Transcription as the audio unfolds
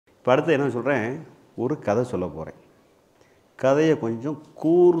இப்போ அடுத்து என்ன சொல்கிறேன், ஒரு கதை சொல்ல போகிறேன். கதையை கொஞ்சம்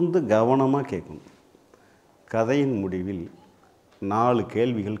கூர்ந்து கவனமாக கேட்கணும். கதையின் முடிவில் 4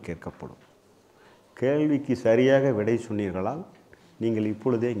 கேள்விகள் கேட்கப்படும். கேள்விக்கு சரியாக விடை சொன்னீர்களால் நீங்கள்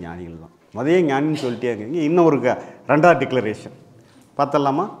இப்பொழுதே ஞானிகள் தான். அதே ஞானின்னு சொல்லிட்டே இருக்கீங்க. இன்னும் ஒரு 2வது டிக்ளரேஷன்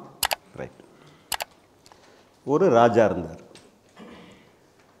பார்த்தலாமா? ரைட். ஒரு ராஜா இருந்தார்.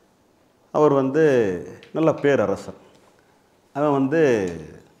 அவர் நல்ல பேரரசர். அவன்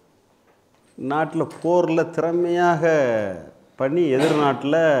நாட்டில் போரில் திறமையாக பண்ணி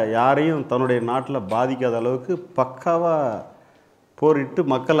எதிர்நாட்டில் யாரையும் தன்னுடைய நாட்டில் பாதிக்காத அளவுக்கு பக்காவாக போரிட்டு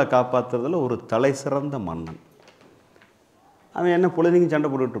மக்களை காப்பாற்றுறதுல ஒரு தலை சிறந்த மன்னன். அவன் என்ன பொழுதுங்க சண்டை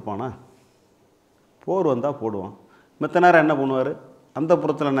போட்டுட்ருப்பானா? போர் வந்தால் போடுவான். மற்ற நேரம் என்ன பண்ணுவார், அந்த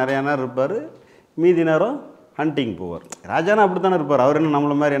புறத்தில் நிறையா நேரம் இருப்பார், மீதி நேரம் ஹண்டிங் போவார். ராஜானா அப்படி தானே இருப்பார். அவர் என்ன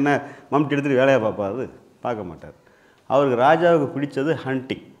நம்மளை மாதிரி என்ன மம்டி எடுத்துகிட்டு வேலையை பார்ப்பாரு? பார்க்க மாட்டார். அவருக்கு ராஜாவுக்கு பிடிச்சது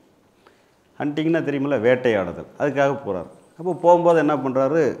ஹண்டிங். ஹண்டிங்னா தெரியுமில்ல, வேட்டையாடுதல். அதுக்காக போகிறார். அப்போ போகும்போது என்ன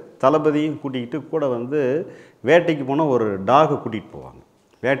பண்ணுறாரு, தளபதியும் கூட்டிக்கிட்டு கூட வேட்டைக்கு போனால் ஒரு டாகை கூட்டிகிட்டு போவாங்க.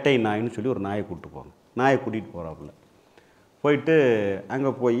 வேட்டை நாயின்னு சொல்லி ஒரு நாயை கூப்பிட்டு போவாங்க. நாயை கூட்டிகிட்டு போகிறாப்புல போயிட்டு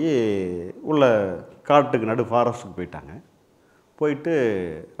அங்கே போய் உள்ள காட்டுக்கு நடு ஃபாரஸ்ட்டுக்கு போயிட்டாங்க. போயிட்டு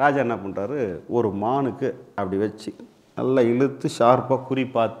ராஜா என்ன பண்ணுறாரு, ஒரு மானுக்கு அப்படி வச்சு நல்லா இழுத்து ஷார்ப்பாக குறி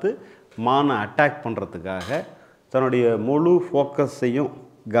பார்த்து மானை அட்டாக் பண்ணுறதுக்காக தன்னுடைய முழு ஃபோக்கஸையும்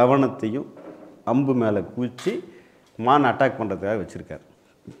கவனத்தையும் அம்பு மேலே குவிச்சு மானை அட்டாக் பண்ணுறதுக்காக வச்சுருக்கார்.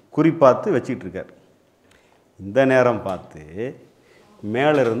 குறி பார்த்து வச்சிட்ருக்கார். இந்த நேரம் பார்த்து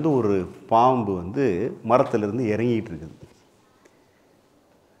மேலேருந்து ஒரு பாம்பு மரத்துலேருந்து இறங்கிட்டு இருக்குது.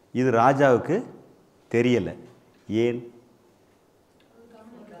 இது ராஜாவுக்கு தெரியலை. ஏன்?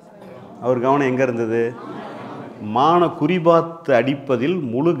 அவர் கவனம் எங்கே இருந்தது? மானை குறிபார்த்து அடிப்பதில்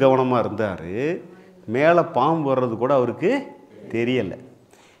முழு கவனமாக இருந்தார். மேலே பாம்பு வர்றது கூட அவருக்கு தெரியலை.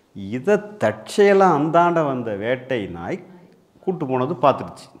 இதை தற்செயலாக அந்தாண்ட வந்த வேட்டை நாய் கூட்டு போனது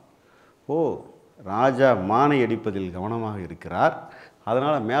பார்த்துடுச்சு. ஓ, ராஜா மானை அடிப்பதில் கவனமாக இருக்கிறார்,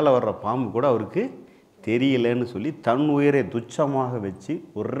 அதனால் மேலே வர்ற பாம்பு கூட அவருக்கு தெரியலன்னு சொல்லி தன் உயிரை துச்சமாக வச்சு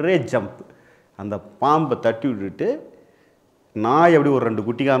ஒரே ஜம்ப் அந்த பாம்பை தட்டி விட்டுட்டு நாய் அப்படி ஒரு 2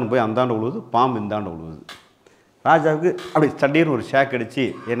 குட்டிக்காரன் போய் அந்தாண்ட விழுவுது, பாம்பு இந்தாண்ட விழுவுது. ராஜாவுக்கு அப்படி சட்டின்னு ஒரு ஷேக் அடித்து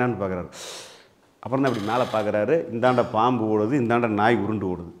என்னன்னு பார்க்குறாரு. அப்புறம் தான் அப்படி மேலே பார்க்குறாரு, இந்தாண்ட பாம்பு ஓடுது, இந்தாண்ட நாய் உருண்டு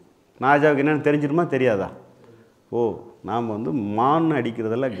ஓடுது. ராஜாவுக்கு என்னென்னு தெரிஞ்சிருமா தெரியாதா? ஓ, நாம் மான்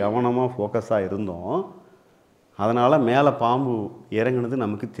அடிக்கிறதில் கவனமாக ஃபோக்கஸாக இருந்தோம், அதனால் மேலே பாம்பு இறங்குனது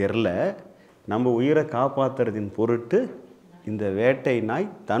நமக்கு தெரில. நம்ம உயிரை காப்பாற்றுறதின் பொருட்டு இந்த வேட்டை நாய்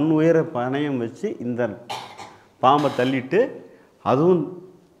தன் உயிரை பணயம் வச்சு இந்த பாம்பை தள்ளிட்டு அதுவும்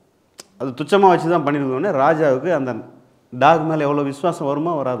அது துச்சமாக வச்சு தான் பண்ணியிருக்கோன்னே ராஜாவுக்கு அந்த டாக் மேலே எவ்வளோ விசுவாசம்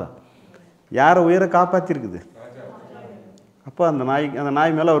வருமா வராதா? யாரை உயிரை காப்பாற்றிருக்குது? அப்போ அந்த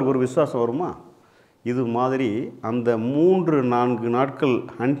நாய் மேலே அவருக்கு ஒரு விசுவாசம் வருமா? இது மாதிரி அந்த 3-4 நாட்கள்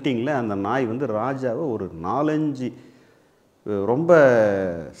ஹண்டிங்கில் அந்த நாய் ராஜாவை ஒரு 4-5 ரொம்ப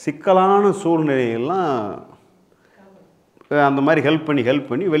சிக்கலான சூழ்நிலையெல்லாம் அந்த மாதிரி ஹெல்ப்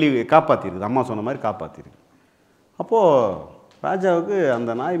பண்ணி வெளியே காப்பாற்றிருக்கு. அம்மா சொன்ன மாதிரி காப்பாற்றிருக்கு. அப்போது ராஜாவுக்கு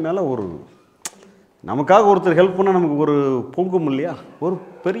அந்த நாய் மேலே ஒரு நமக்காக ஒருத்தர் ஹெல்ப் பண்ணால் நமக்கு ஒரு பொங்கும் இல்லையா, ஒரு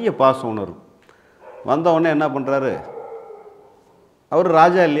பெரிய பாச உணர்வு வந்தவுடனே என்ன பண்ணுறாரு, அவர்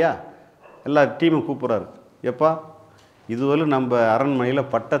ராஜா இல்லையா, எல்லா டீமும் கூப்பிட்றாரு. எப்பா, இதுவரை நம்ம அரண்மனையில்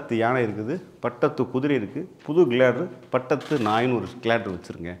பட்டத்து யானை இருக்குது, பட்டத்து குதிரை இருக்குது, புது கிளேடரு பட்டத்து நாயின்னு ஒரு கிளேடர்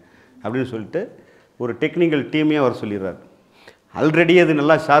வச்சுருங்க அப்படின்னு சொல்லிட்டு ஒரு டெக்னிக்கல் டீமே அவர் சொல்லிடுறாரு. ஆல்ரெடி அது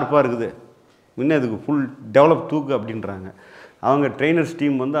நல்லா ஷார்ப்பாக இருக்குது, இன்னும் அதுக்கு ஃபுல் டெவலப் தூக்கு அப்படின்றாங்க. அவங்க ட்ரெயினர்ஸ்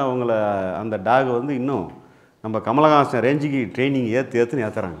டீம் அவங்கள அந்த டாகை இன்னும் நம்ம கமலஹாசன் ரேஞ்சுக்கு ட்ரைனிங்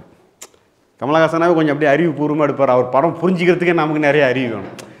ஏற்றுறாங்க. கமலஹாசனாவே கொஞ்சம் அப்படியே அறிவுபூர்வமாக எடுப்பார். அவர் படம் புரிஞ்சிக்கிறதுக்கே நமக்கு நிறைய அறிவு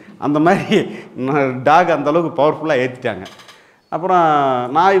வேணும். அந்த மாதிரி டாக் அந்தளவுக்கு பவர்ஃபுல்லாக ஏற்றிட்டாங்க. அப்புறம்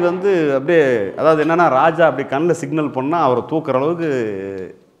நாய் அப்படியே அதாவது என்னென்னா, ராஜா அப்படி கண்ணில் சிக்னல் பண்ணால் அவரை தூக்குற அளவுக்கு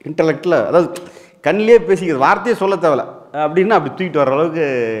இன்டலெக்டில், அதாவது கண்ணிலே பேசிக்கிறது, வார்த்தையே சொல்ல தேவையில்ல அப்படின்னா அப்படி தூக்கிட்டு வர அளவுக்கு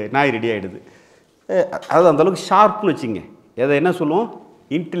நாய் ரெடி ஆகிடுது. அதாவது அந்தளவுக்கு ஷார்ப்னு வச்சுங்க. எதை என்ன சொல்லுவோம்,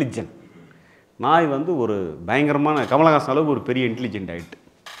 இன்டெலிஜென்ட். நாய் ஒரு பயங்கரமான கமலஹாசன் அளவுக்கு ஒரு பெரிய இன்டெலிஜென்ட் ஆகிட்டு.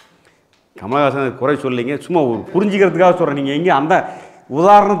 கமலஹாசன் குறை சொல்லிங்க, சும்மா ஒரு புரிஞ்சிக்கிறதுக்காக சொல்கிறேன். நீங்கள் எங்கே அந்த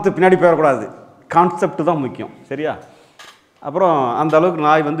உதாரணத்துக்கு பின்னாடி போயிடக்கூடாது, கான்செப்ட் தான் முக்கியம், சரியா? அப்புறம் அந்த அளவுக்கு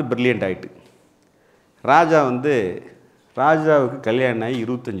நாய் பிரில்லியண்ட் ஆகிட்டு. ராஜா ராஜாவுக்கு கல்யாணம் ஆகி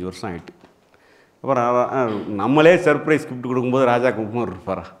 25 வருஷம் ஆகிட்டு. அப்புறம் நம்மளே சர்ப்ரைஸ் கிஃப்ட் கொடுக்கும்போது ராஜா குமார்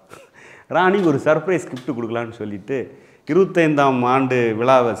இருப்பாரா, ராணிக்கு ஒரு சர்ப்ரைஸ் கிஃப்ட் கொடுக்கலான்னு சொல்லிட்டு 25ஆம் ஆண்டு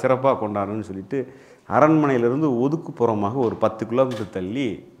விழாவை சிறப்பாக கொண்டாடணும்னு சொல்லிட்டு அரண்மனையிலேருந்து ஒதுக்குப்புறமாக ஒரு 10 கிலோமீட்டர் தள்ளி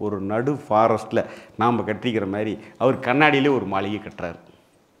ஒரு நடு ஃபாரஸ்ட்டில் நாம் கட்டிக்கிற மாதிரி அவர் கண்ணாடியிலே ஒரு மாளிகை கட்டுறாரு.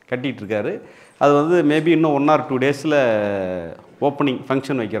 கட்டிகிட்ருக்காரு. அது வந்து மேபி இன்னும் 1 or 2 டேஸில் ஓப்பனிங்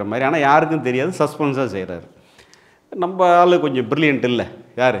ஃபங்க்ஷன் வைக்கிற மாதிரி. ஆனால் யாருக்கும் தெரியாது, சஸ்பென்ஸாக செய்கிறாரு. நம்ம ஆள் கொஞ்சம் ப்ரில்லியன்ட் இல்லை.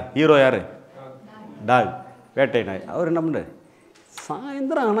 யார் ஹீரோ? யார்? டாக், வேட்டை நாய். அவர் என்ன பண்ணுறாரு,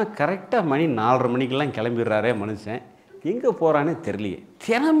 சாயந்தரம் ஆனால் கரெக்டாக மணி 4:30 மணிக்கெல்லாம் கிளம்பிடுறாரே மனுஷன், எங்கே போகிறானே தெரியலையே,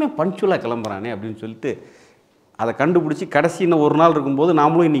 தினமே பஞ்சுவலாக கிளம்புறானே அப்படின்னு சொல்லிட்டு அதை கண்டுபிடிச்சி கடைசி இன்னும் ஒரு நாள் இருக்கும்போது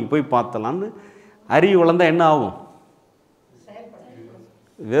நாமளும் இன்றைக்கி போய் பார்த்தலான்னு அறிவு வளர்ந்தா என்ன ஆகும்?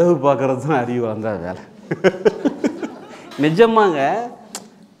 வேவு பார்க்குறது தான் அறிவு வளர்ந்தா வேலை. நிஜமாங்க,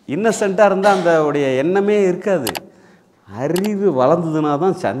 இன்னசென்ட்டாக இருந்தால் அந்த உடைய எண்ணமே இருக்காது. அறிவு வளர்ந்ததுனா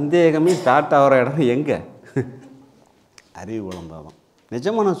தான் சந்தேகமே ஸ்டார்ட் ஆகிற இடம் எங்கே? அறிவு வளர்ந்தால் தான்.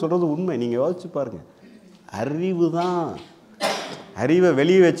 நிஜமாக நான் சொல்கிறது உண்மை. நீங்கள் யோசிச்சு பாருங்கள். அறிவு தான். அறிவை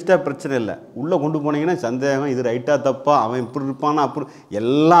வெளியே வச்சுட்டா பிரச்சனை இல்லை, உள்ளே கொண்டு போனீங்கன்னா சந்தேகம், இது ரைட்டாக தப்பா, அவன் இப்படி இருப்பானா அப்படி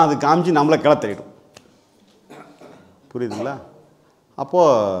எல்லாம் அது காமிச்சு நம்மளை கிளத்திடும். புரியுதுங்களா?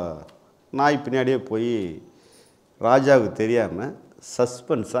 அப்போது நாய் பின்னாடியே போய் ராஜாவுக்கு தெரியாமல்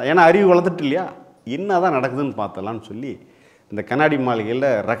சஸ்பென்ஸாக, ஏன்னா அறிவு வளர்த்துட்டு இல்லையா, என்ன தான் நடக்குதுன்னு பார்த்தலான்னு சொல்லி இந்த கண்ணாடி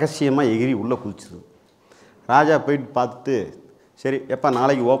மாளிகையில் ரகசியமாக எகிரி உள்ளே குதிச்சுது. ராஜா போயிட்டு பார்த்துட்டு, சரி எப்போ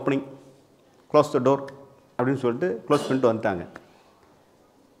நாளைக்கு ஓப்பனிங், க்ளோஸ் த டோர் அப்படின்னு சொல்லிட்டு க்ளோஸ் பண்ணிட்டு வந்துட்டாங்க.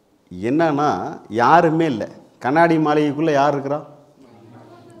 என்னன்னா யாருமே இல்லை. கண்ணாடி மாளிகைக்குள்ளே யார் இருக்கிறா?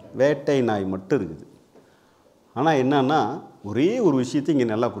 வேட்டை நாய் மட்டும் இருக்குது. ஆனால் என்னன்னா ஒரே ஒரு விஷயத்தை இங்கே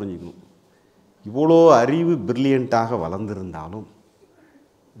நல்லா புரிஞ்சுக்கணும். இவ்வளோ அறிவு பிரில்லியண்ட்டாக வளர்ந்திருந்தாலும்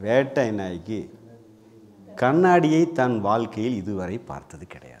வேட்டை நாய்க்கு கண்ணாடியை தன் வாழ்க்கையில் இதுவரை பார்த்தது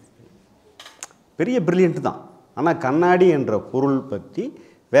கிடையாது. பெரிய பிரில்லியண்ட் தான், ஆனால் கண்ணாடி என்ற பொருள் பற்றி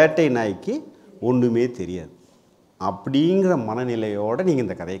வேட்டை நாய்க்கு ஒன்றுமே தெரியாது. அப்படிங்கிற மனநிலையோடு நீங்கள்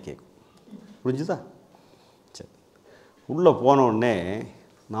இந்த கதையை கேட்கும். புரிஞ்சுதா? சரி, உள்ளே போனோடனே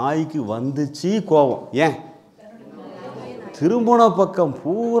நாய்க்கு வந்துச்சு கோபம். ஏன்? திருமண பக்கம்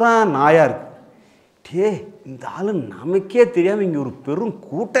பூரா நாயாக இருக்கு. டே, இந்த ஆள் நமக்கே தெரியாமல் இங்கே ஒரு பெரும்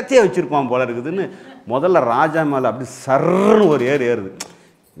கூட்டத்தையே வச்சுருப்பான் போல இருக்குதுன்னு முதல்ல ராஜா மேலே அப்படி சர்ன்னு ஒரு ஏறுது.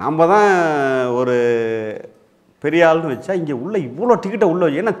 நம்ம தான் ஒரு பெரிய ஆள்னு வச்சா இங்கே உள்ள இவ்வளோ டிக்கெட்டை உள்ள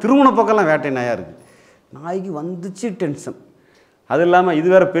வச்சு, ஏன்னா திருமண பக்கம்லாம் வேட்டை நாயாக இருக்குது. நாய்க்கு வந்துச்சு டென்ஷன். அது இல்லாமல் இது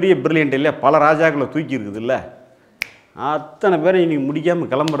வேறு பெரிய பிரில்லியன்ட் இல்லையா, பல ராஜாக்களை தூக்கி இருக்குது இல்லை, அத்தனை பேரை இன்றைக்கி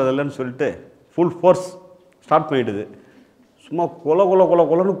முடிக்காமல் கிளம்புறதில்லைன்னு சொல்லிட்டு ஃபுல் ஃபோர்ஸ் ஸ்டார்ட் பண்ணிவிடுது. சும்மா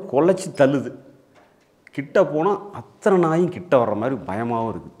கொலைன்னு கொலைச்சி தள்ளுது. கிட்ட போனால் அத்தனை நாயும் கிட்ட வர்ற மாதிரி பயமாகவும்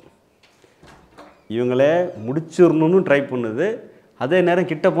இருக்குது. இவங்களே முடிச்சிடணுன்னு ட்ரை பண்ணுது. அதே நேரம்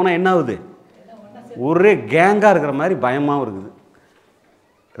கிட்ட போனால் என்ன ஆகுது, ஒரே கேங்காக இருக்கிற மாதிரி பயமாகவும் இருக்குது.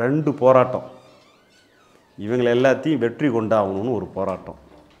 2 போராட்டம். இவங்களை எல்லாத்தையும் வெற்றி கொண்டாகணும்னு ஒரு போராட்டம்,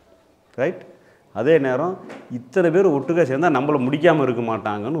 ரைட்? அதே நேரம் இத்தனை பேர் ஒட்டுக்க சேர்ந்தால் நம்மளை முடிக்காமல் இருக்க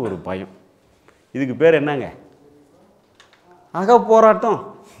மாட்டாங்கன்னு ஒரு பயம். இதுக்கு பேர் என்னங்க? அகப்போராட்டம்.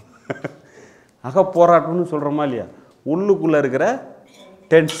 அகப்போராட்டம்னு சொல்கிறோமா இல்லையா? உள்ளுக்குள்ளே இருக்கிற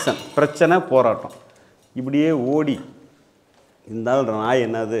டென்ஷன், பிரச்சனை, போராட்டம் இப்படியே ஓடி இருந்தாலும் நாய்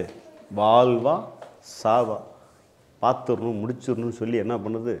என்னது, வாழ்வா சாவா பார்த்துடணும் முடிச்சிடணும்னு சொல்லி என்ன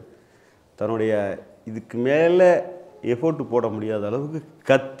பண்ணுது, தன்னுடைய இதுக்கு மேலே எஃபோர்ட்டு போட முடியாத அளவுக்கு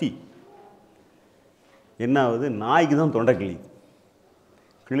கத்தி என்ன ஆகுது, நாய்க்கு தான் தொண்டை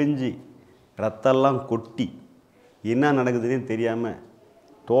கிழிஞ்சி ரத்தெல்லாம் கொட்டி என்ன நடக்குதுன்னு தெரியாமல்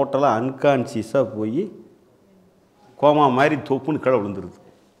டோட்டலாக அன்கான்சியஸாக போய் கோமா மாதிரி தொப்புன்னு கீழே விழுந்துருது.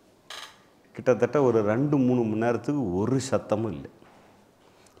 கிட்டத்தட்ட ஒரு 2-3 மணி நேரத்துக்கு ஒரு சத்தமும் இல்லை.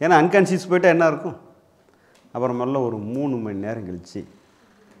 ஏன்னா அன்கான்சியஸ் போயிட்டால் என்ன இருக்கும். அப்புறமெல்லாம் ஒரு 3 மணி நேரம் கழித்து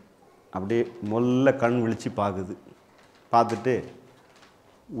அப்படியே மொல்ல கண் விழித்து பார்க்குது. பார்த்துட்டு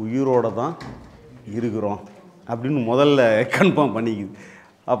உயிரோடு தான் இருக்கிறோம் அப்படின்னு முதல்ல கன்ஃபார்ம் பண்ணிக்குது.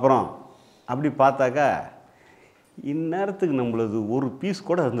 அப்புறம் அப்படி பார்த்தாக்கா இந்நேரத்துக்கு நம்மளது ஒரு பீஸ்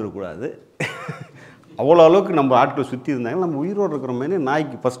கூட இருந்துடக்கூடாது, அவ்வளோ அளவுக்கு நம்ம ஆட்களை சுற்றி இருந்தாங்க, நம்ம உயிரோடு இருக்கிற மாதிரி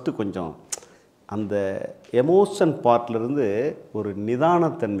நாய்க்கு ஃபஸ்ட்டு கொஞ்சம் அந்த எமோஷன் பார்ட்லேருந்து ஒரு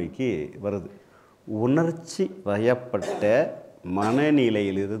நிதானத்தன்மைக்கு வருது. உணர்ச்சி வயப்பட்ட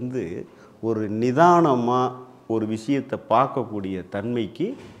மனநிலையிலிருந்து ஒரு நிதானமாக ஒரு விஷயத்தை பார்க்கக்கூடிய தன்மைக்கு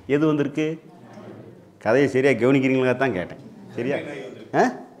எது வந்திருக்கு? கதையை சரியாக கவனிக்கிறீங்களா தான் கேட்டேன். சரியா?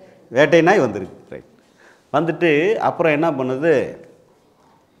 வேட்டை நாய் வந்திருக்கு. ரைட். வந்துட்டு அப்புறம் என்ன பண்ணுது,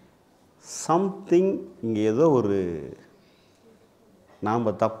 சம்திங் இங்கே ஏதோ ஒரு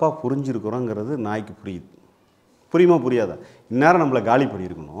நாம் தப்பாக புரிஞ்சுருக்குறோங்கிறது நாய்க்கு புரியுது. புரியுமா புரியாதா? இந்நேரம் நம்மளை காலி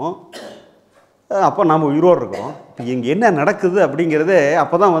பண்ணியிருக்கணும், அப்போ நாம் உயிரோடு இருக்கிறோம், இப்போ இங்கே என்ன நடக்குது அப்படிங்கிறதே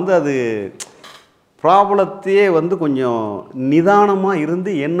அப்போ தான் வந்து அது ப்ராப்ளத்தையே வந்து கொஞ்சம் நிதானமாக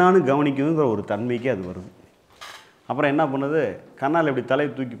இருந்து என்னான்னு கவனிக்கணுங்கிற ஒரு தன்மைக்கு அது வருது. அப்புறம் என்ன பண்ணுது, கண்ணால் இப்படி தலையை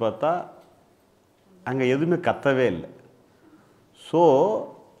தூக்கி பார்த்தா அங்கே எதுவுமே கத்தவே இல்லை. ஸோ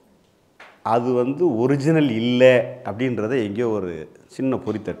அது வந்து ஒரிஜினல் இல்லை அப்படின்றத எங்கேயோ ஒரு சின்ன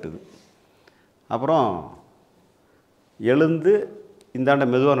பொறி தட்டுது. அப்புறம் எழுந்து இந்தாண்ட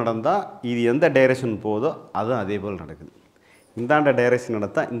மெதுவாக நடந்தால் இது எந்த டைரெக்ஷன் போதோ அதுவும் அதே போல் நடக்குது. இந்தாண்ட டைரெக்ஷன்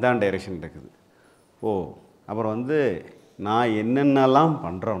நடத்தால் இந்தாண்ட டைரெக்ஷன் நடக்குது. ஓ, அப்புறம் வந்து நான் என்னென்னலாம்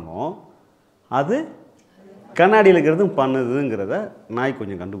பண்ணுறேனோ அது கண்ணாடியில் இருக்கிறதும் பண்ணுதுங்கிறத நாய்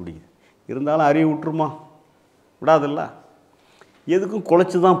கொஞ்சம் கண்டுபிடிக்குது. இருந்தாலும் அறிவு விட்டுருமா? விடாதில்ல. எதுக்கும்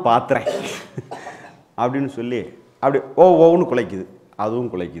குலைச்சி தான் பார்த்துறேன் அப்படின்னு சொல்லி அப்படி ஓன்னு குலைக்குது,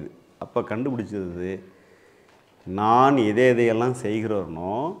 அதுவும் குலைக்குது. அப்போ கண்டுபிடிச்சது நான் எதையெல்லாம்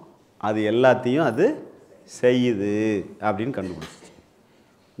செய்கிறோனோ அது எல்லாத்தையும் அது செய்யுது அப்படின்னு கண்டுபிடிச்சிச்சு.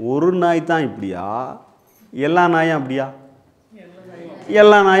 ஒரு நாய் தான் இப்படியா, எல்லா நாயும் அப்படியா?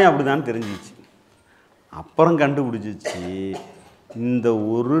 எல்லா நாயும் அப்படிதான் தெரிஞ்சிச்சு. அப்புறம் கண்டுபிடிச்சிச்சு இந்த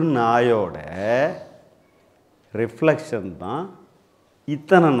ஒரு நாயோட ரிஃப்ளெக்ஷன் தான்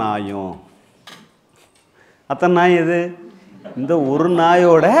இத்தனை நாயும். அத்தனை நாய் எது? இந்த ஒரு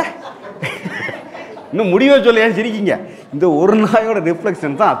நாயோட இன்னும் முடிவை சொல்ல ஏன் சிரிக்கிங்க? இந்த ஒரு நாயோட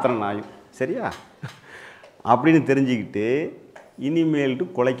ரிஃப்ளெக்ஷன் தான் அத்தனை நாயும். சரியா? அப்படின்னு தெரிஞ்சுக்கிட்டு இனிமேல்ட்டு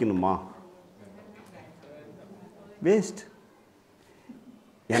குலைக்கணுமா? வேஸ்ட்.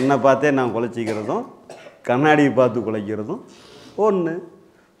 என்னை பார்த்தே நான் குலைச்சிக்கிறதும் கண்ணாடியை பார்த்து குலைக்கிறதும் ஒன்று.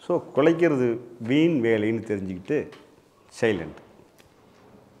 ஸோ குலைக்கிறது வீண் வேலைன்னு தெரிஞ்சுக்கிட்டு சைலண்ட்.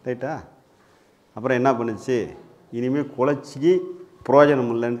 ரைட்டா? அப்புறம் என்ன பண்ணுச்சு? இனிமேல் குலைச்சி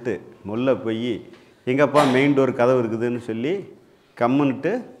பிரயோஜனம் இல்லைன்ட்டு முல்லை போய் எங்கப்பா மெயின் டோர் கதவு இருக்குதுன்னு சொல்லி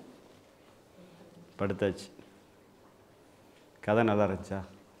கம்முன்னுட்டு படுத்தாச்சு. கதை நல்லா இருந்துச்சா?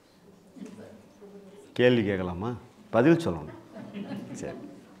 கேள்வி கேட்கலாமா? பதில் சொல்லணும். சரி.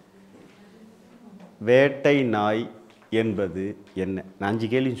 வேட்டை நாய் என்பது என்ன? நான் 5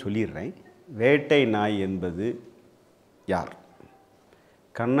 கேள்வி சொல்லிடுறேன். வேட்டை நாய் என்பது யார்?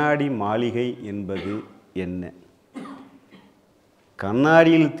 கண்ணாடி மாளிகை என்பது என்ன?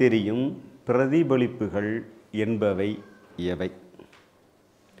 கண்ணாடியில் தெரியும் பிரதிபலிப்புகள் என்பவை எவை?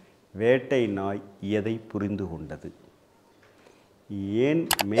 வேட்டை நாய் எதை புரிந்து கொண்டது? ஏன்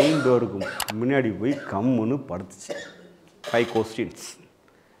மெயின் டோருக்கு முன்னாடி போய் கம்முன்னு படுத்துச்சு? 5 கொஸ்டின்ஸ்.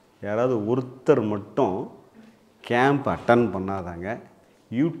 யாராவது ஒருத்தர் மட்டும் கேம்ப் அட்டன் பண்ணாதாங்க,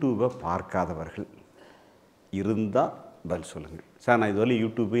 யூடியூப்பை பார்க்காதவர்கள் இருந்தால் பதில் சொல்லுங்கள். சார், நான் இதுவரை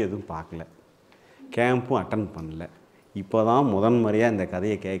யூடியூப்பு எதுவும் பார்க்கல, கேம்பும் அட்டன் பண்ணல, இப்போ தான் முதன்முறையாக இந்த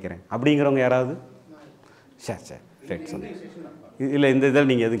கதையை கேட்குறேன் அப்படிங்கிறவங்க யாராவது? சரி ரைட் சொல்லுங்கள். இல்லை, இந்த இதில்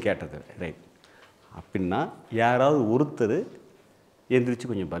நீங்கள் எதுவும் கேட்டது ரைட். அப்படின்னா யாராவது ஒருத்தர் எந்திரிச்சு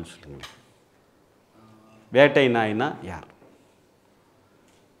கொஞ்சம் பதில் சொல்லுங்கள். வேட்டை நாய்னா யார்?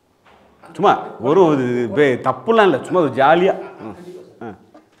 சும்மா ஒரு தப்புலாம் இல்லை, சும்மா ஒரு ஜாலியாக.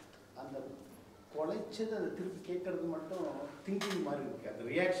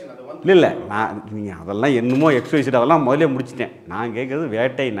 இல்லை நான் நீங்கள் அதெல்லாம் என்னமோ எக்ஸசைஸ் அதெல்லாம் முதலே முடிச்சிட்டேன். நான் கேட்குறது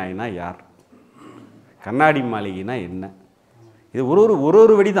வேட்டை நாய்னா யார், கண்ணாடி மாளிகைனா என்ன? இது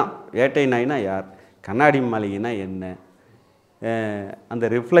ஒரு வெடி தான். வேட்டை நாய்னா யார், கண்ணாடி மாளிகைனா என்ன, அந்த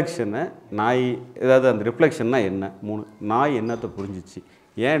ரிஃப்ளெக்ஷனை நாய், ஏதாவது அந்த ரிஃப்ளெக்ஷன்னா என்ன, 3 நாய் என்னத்தை புரிஞ்சிச்சு,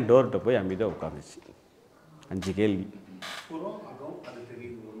 ஏன் டோர்கிட்ட போய் அமைதியாக உட்காந்துச்சு? 5 கேள்வி.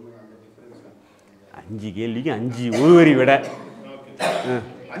 5 கேள்விக்கு 5 ஒரு வரி விட.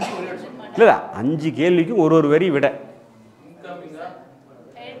 இல்லை 5 கேள்விக்கும் ஒரு வரி விட.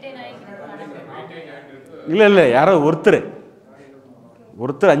 இல்லை யாரோ ஒருத்தர்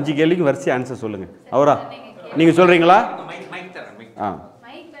 5 கேள்விக்கும் வரிசை ஆன்சர் சொல்லுங்கள். அவரா நீங்கள் சொல்கிறீங்களா?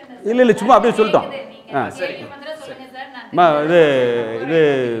 இல்லை சும்மா அப்படியே சொல்லிட்டோம். இது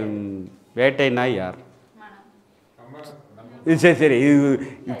வேட்டை நாய் யார்? இது சரி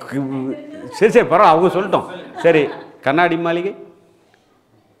பரவாயில்ல, அவங்க சொல்லிட்டோம். சரி, கண்ணாடி மாளிகை?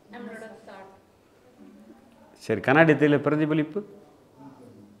 சரி, கண்ணாடி தெரியல பிரதிபலிப்பு?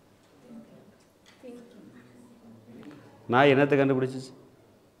 நாய் என்னத்தை கண்டுபிடிச்சிச்சு?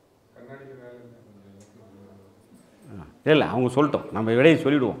 இல்லை அவங்க சொல்லிட்டோம், நம்ம விடையை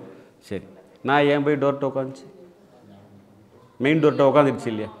சொல்லிவிடுவோம். சரி, நான் ஏன் போய் டோர்கிட்ட உட்காந்துச்சு? மெயின் டோர்கிட்ட உட்காந்துருச்சு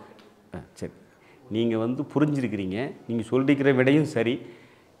இல்லையா? சரி, நீங்கள் புரிஞ்சிருக்கிறீங்க, நீங்கள் சொல்லிருக்கிற விடையும் சரி,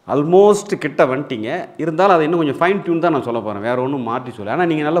 ஆல்மோஸ்ட் கிட்ட வந்துட்டீங்க. இருந்தாலும் அதை இன்னும் கொஞ்சம் ஃபைன் டியூன் தான் நான் சொல்ல போகிறேன், வேறு ஒன்றும் மாற்றி சொல்ல. ஆனால்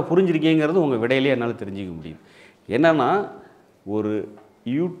நீங்கள் நல்லா புரிஞ்சிருக்கீங்கிறது உங்கள் விடையிலே என்னால் தெரிஞ்சிக்க முடியும். என்னென்னா, ஒரு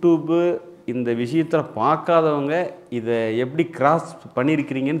யூடியூப்பு இந்த விஷயத்தில் பார்க்காதவங்க இதை எப்படி கிராஸ்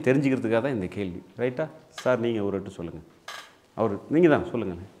பண்ணியிருக்கிறீங்கன்னு தெரிஞ்சுக்கிறதுக்காக தான் இந்த கேள்வி. ரைட்டா சார்? நீங்கள் ஒரு வாட்டி சொல்லுங்கள். நீங்கள் தான்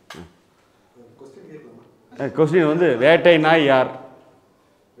சொல்லுங்கள். கொஸ்டின் வேட்டை நாய் யார்?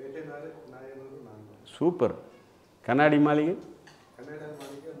 சூப்பர். கண்ணாடி மாளிகை?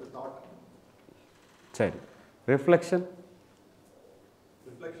 சரி. ரிஃப்ளெக்ஷன்?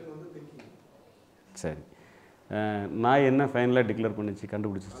 சரி, நான் என்ன ஃபைனலாக டிக்ளேர் பண்ணிச்சு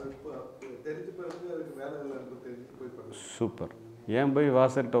கண்டுபிடிச்சிச்சு? சூப்பர். ஏன் போய்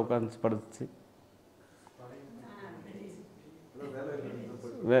வாசர்கிட்ட உட்காந்து படுத்துச்சு?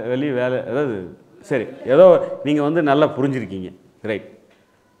 வெளியே வேலை, அதாவது சரி, ஏதோ நீங்கள் வந்து நல்லா புரிஞ்சுருக்கீங்க, ரைட்.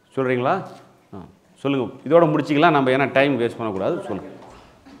 சொல்கிறீங்களா? சொல்லுங்கள், இதோட முடிச்சிக்கலாம் நம்ம, ஏன்னா டைம் வேஸ்ட் பண்ணக்கூடாது. சொல்லுங்கள்.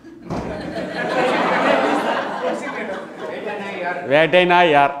 வேட்டை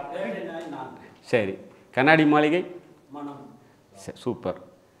நாய் யார்? சரி. கண்ணாடி மாளிகை? சரி, சூப்பர்.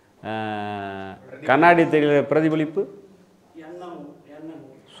 கண்ணாடி தெரியல பிரதிபலிப்பு?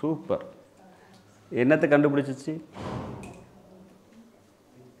 சூப்பர். என்னத்தை கண்டுபிடிச்சிச்சு?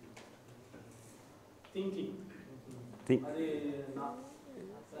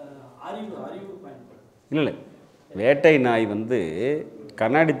 இல்லை, வேட்டை நாய் வந்து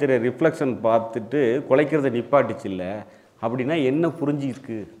கண்ணாடி திரை ரிஃப்ளெக்ஷன் பார்த்துட்டு குலைக்கிறத நிப்பாட்டிச்சு இல்லை, அப்படின்னா என்ன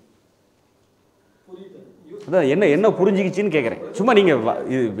புரிஞ்சிருக்கு? அதான் என்ன புரிஞ்சிக்கிச்சின்னு கேட்குறேன். சும்மா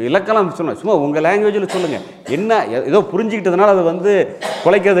நீங்கள் இலக்கெல்லாம் சொன்ன, சும்மா உங்கள் லாங்குவேஜில் சொல்லுங்கள். என்ன ஏதோ புரிஞ்சிக்கிட்டதுனால அது வந்து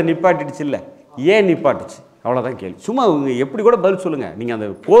குலைக்கிறத நிப்பாட்டிடுச்சு இல்லை, ஏன் நிப்பாட்டுச்சு? அவ்வளோதான் கேள்வி. சும்மா எப்படி கூட பதில் சொல்லுங்கள். நீங்கள் அந்த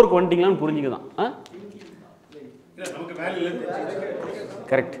போருக்கு வந்துட்டீங்களான்னு புரிஞ்சுக்கதான்.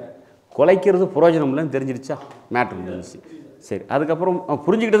 கரெக்ட். குலைக்கிறது புரோஜனம் இல்லைன்னு தெரிஞ்சிருச்சா? மேட்ரு முடிஞ்சிச்சு. சரி, அதுக்கப்புறம்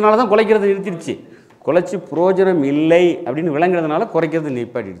புரிஞ்சுக்கிட்டதுனால தான் குலைக்கிறது நிறுத்திடுச்சு. குலைச்சி புரோஜனம் இல்லை அப்படின்னு விளங்குறதுனால குறைக்கிறது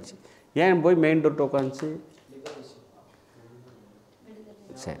நிப்பாட்டிடுச்சு. ஏன் போய் மெயின் டோர் உட்காந்துச்சு?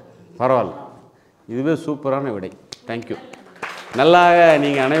 சரி, பரவாயில்ல. இதுவே சூப்பரான விடை. தேங்க்யூ. நல்லா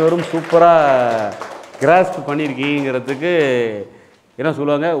நீங்கள் அனைவரும் சூப்பராக கிராஸ்ப் பண்ணியிருக்கீங்கிறதுக்கு என்ன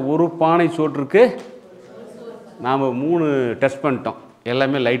சொல்லுவாங்க, ஒரு பானை சோற்றுக்கு நாம் 3 டெஸ்ட் பண்ணிட்டோம்.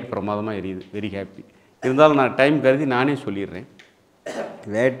 எல்லாமே லைட் பிரமாதமாக எரியுது. Very happy. இருந்தாலும் நான் டைம் கருதி நானே சொல்லிடுறேன்.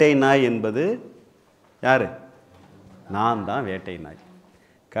 வேட்டை நாய் என்பது யார்? நான் தான் வேட்டை நாய்.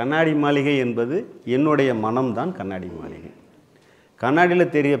 கண்ணாடி மாளிகை என்பது என்னுடைய மனம்தான் கண்ணாடி மாளிகை.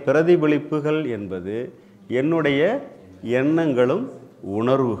 கண்ணாடியில் தெரிய பிரதிபலிப்புகள் என்பது என்னுடைய எண்ணங்களும்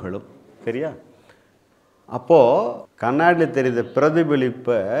உணர்வுகளும். சரியா? அப்போது கண்ணாடியில் தெரிந்த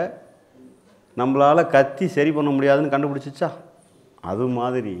பிரதிபலிப்பை நம்மளால் கத்தி சரி பண்ண முடியாதுன்னு கண்டுபிடிச்சிச்சா? அது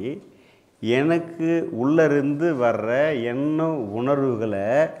மாதிரி எனக்கு உள்ளிருந்து வர்ற எண்ண உணர்வுகளை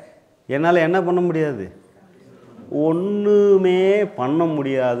என்னால் என்ன பண்ண முடியாது, ஒன்றுமே பண்ண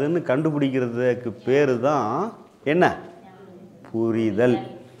முடியாதுன்னு கண்டுபிடிக்கிறதுக்கு பேர் தான் என்ன? புரிதல்,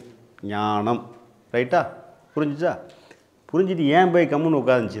 ஞானம். ரைட்டா? புரிஞ்சிச்சா? புரிஞ்சிட்டு ஏன் போய் கம்முன்னு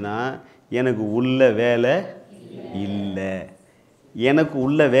உட்காந்துச்சுன்னா, எனக்கு உள்ள வேலை இல்லை, எனக்கு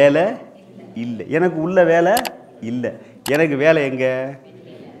உள்ள வேலை இல்லை, எனக்கு உள்ள வேலை இல்லை. எனக்கு வேலை எங்கே?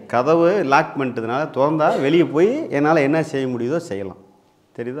 கதவு லாக் பண்ணிட்டதுனால திறந்தா வெளியே போய் என்னால் என்ன செய்ய முடியுதோ செய்யலாம்.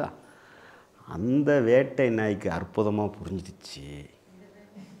 தெரியுதா? அந்த வேட்டை நாய்க்கு அற்புதமாக புரிஞ்சிடுச்சு.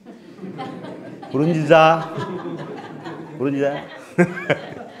 புரிஞ்சுதா? புரிஞ்சுதா?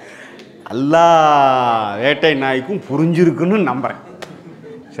 எல்லா வேட்டை நாய்க்கும் புரிஞ்சிருக்குன்னு நம்புகிறேன்.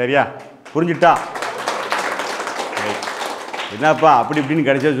 சரியா? புரிஞ்சுட்டா? என்னப்பா அப்படி இப்படின்னு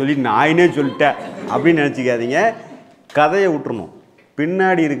கிடைச்சா சொல்லி நாயினே சொல்லிட்டேன் அப்படின்னு நினச்சிக்காதீங்க. கதையை விட்டுறணும்,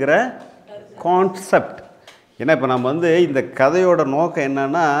 பின்னாடி இருக்கிற கான்செப்ட். ஏன்னா இப்போ நம்ம வந்து இந்த கதையோட நோக்கம்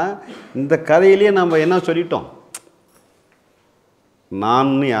என்னன்னா, இந்த கதையிலேயே நம்ம என்ன சொல்லிட்டோம்,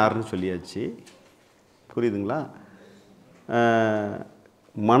 நான் யாருன்னு சொல்லியாச்சு. புரியுதுங்களா?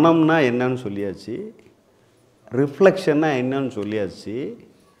 மனம்னா என்னன்னு சொல்லியாச்சு, ரிஃப்ளெக்ஷன்னா என்னன்னு சொல்லியாச்சு,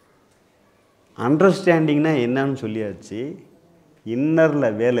 அண்டர்ஸ்டாண்டிங்னா என்னன்னு சொல்லியாச்சு,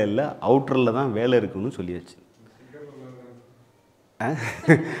 இன்னரில் வேலை இல்லை அவுட்டரில் தான் வேலை இருக்குன்னு சொல்லியாச்சு.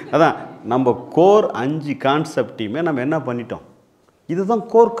 அதான் நம்ம கோர் 5 கான்செப்டையுமே நம்ம என்ன பண்ணிட்டோம், இதுதான்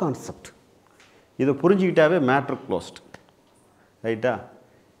கோர் கான்செப்ட். இதை புரிஞ்சுக்கிட்டாவே மேட்ரு க்ளோஸ்ட். ரைட்டா?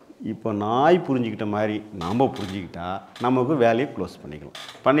 இப்போ நாய் புரிஞ்சுக்கிட்ட மாதிரி நாம் புரிஞ்சுக்கிட்டா நமக்கு வேலையை க்ளோஸ்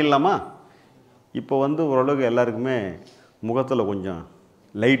பண்ணிடலாமா? இப்போ வந்து ஓரளவுக்கு எல்லாருக்குமே முகத்தில் கொஞ்சம்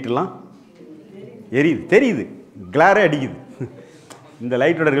லைட்டெலாம் எரியுது, தெரியுது, கிளாரே அடிக்குது. இந்த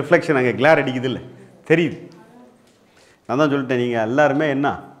லைட்டோட ரிஃப்ளெக்ஷன் அங்கே கிளார் அடிக்குது இல்லை, தெரியுது. நான் தான் சொல்லிட்டேன், நீங்கள் எல்லாருமே என்ன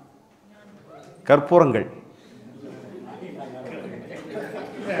கற்பூரங்கள்.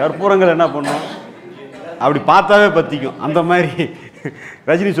 கற்பூரங்கள் என்ன பண்ணும், அப்படி பார்த்தாவே பற்றிக்கும். அந்த மாதிரி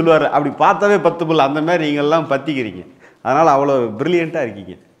ரஜினி சொல்லுவார், அப்படி பார்த்தாவே பத்து புல், அந்த மாதிரி நீங்கள்லாம் பற்றிக்கிறீங்க. அதனால் அவ்வளோ ப்ரில்லியண்ட்டாக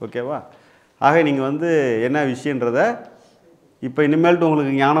இருக்கீங்க. ஓகேவா? ஆக நீங்கள் வந்து என்ன விஷயன்றத இப்போ இனிமேல்ட்டு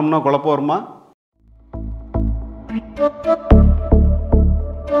உங்களுக்கு ஞானம்னா குழப்பம் வருமா?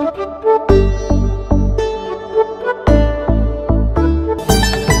 Thank you.